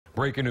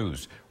Breaking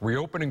news.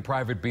 Reopening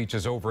private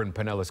beaches over in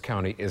Pinellas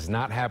County is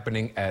not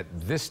happening at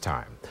this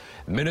time.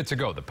 Minutes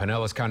ago, the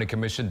Pinellas County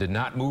Commission did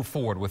not move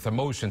forward with a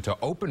motion to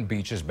open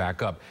beaches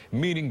back up,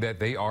 meaning that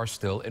they are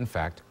still, in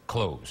fact,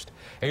 closed.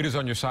 Ada's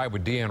on your side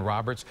with Deanne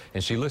Roberts,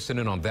 and she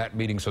listened in on that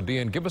meeting. So,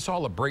 Deanne, give us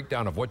all a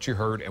breakdown of what you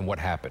heard and what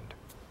happened.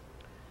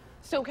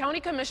 So County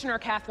Commissioner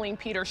Kathleen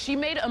Peters, she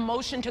made a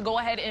motion to go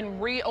ahead and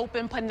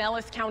reopen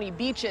Pinellas County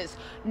beaches.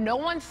 No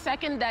one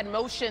seconded that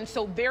motion,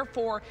 so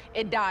therefore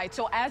it died.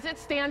 So as it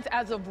stands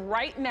as of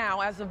right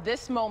now, as of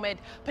this moment,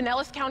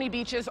 Pinellas County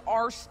beaches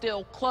are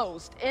still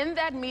closed. In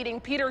that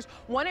meeting, Peters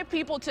wanted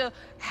people to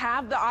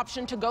have the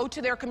option to go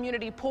to their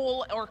community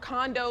pool or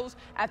condos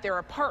at their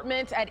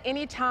apartments at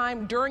any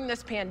time during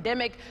this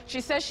pandemic.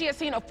 She says she has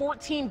seen a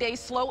 14-day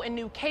slow in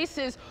new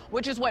cases,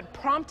 which is what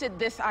prompted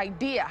this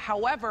idea.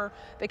 However,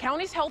 the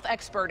county's health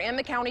expert and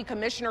the county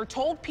commissioner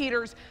told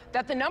Peters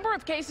that the number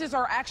of cases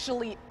are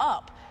actually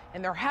up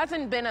and there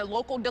hasn't been a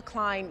local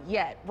decline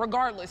yet.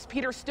 Regardless,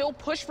 Peters still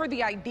pushed for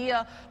the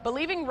idea,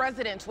 believing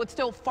residents would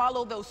still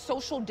follow those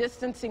social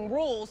distancing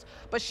rules.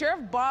 But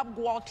Sheriff Bob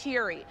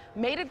Gualtieri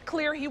made it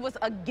clear he was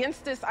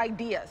against this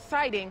idea,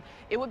 citing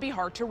it would be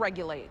hard to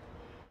regulate.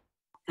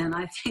 And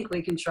I think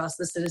we can trust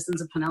the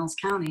citizens of Pinellas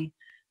County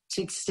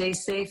to stay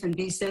safe and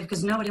be safe,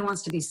 because nobody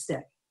wants to be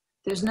sick.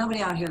 There's nobody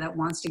out here that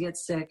wants to get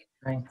sick,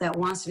 right, that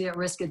wants to be at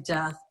risk of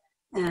death.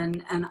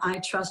 And I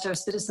trust our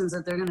citizens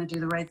that they're going to do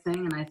the right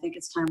thing. And I think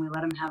it's time we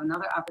let them have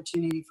another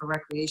opportunity for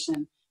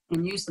recreation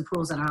and use the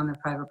pools that are on their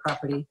private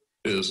property.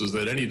 Is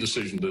that any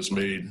decision that's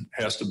made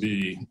has to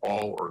be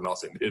all or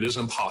nothing. It is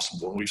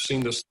impossible, and we've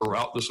seen this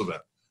throughout this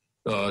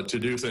event, to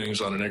do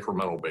things on an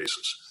incremental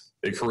basis.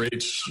 It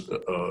creates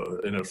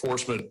an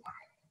enforcement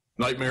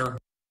nightmare.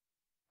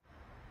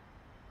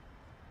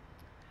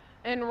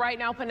 And right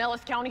now,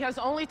 Pinellas County has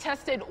only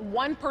tested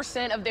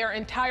 1% of their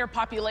entire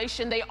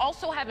population. They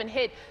also haven't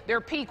hit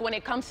their peak when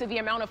it comes to the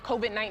amount of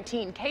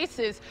COVID-19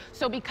 cases.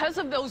 So because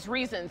of those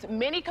reasons,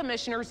 many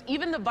commissioners,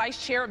 even the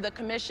vice chair of the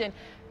commission,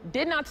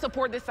 did not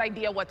support this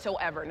idea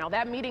whatsoever. Now,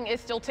 that meeting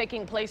is still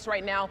taking place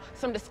right now.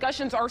 Some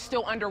discussions are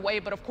still underway,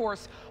 but of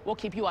course, we'll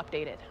keep you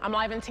updated. I'm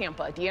live in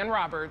Tampa. Deanne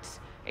Roberts,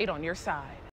 8 on your side.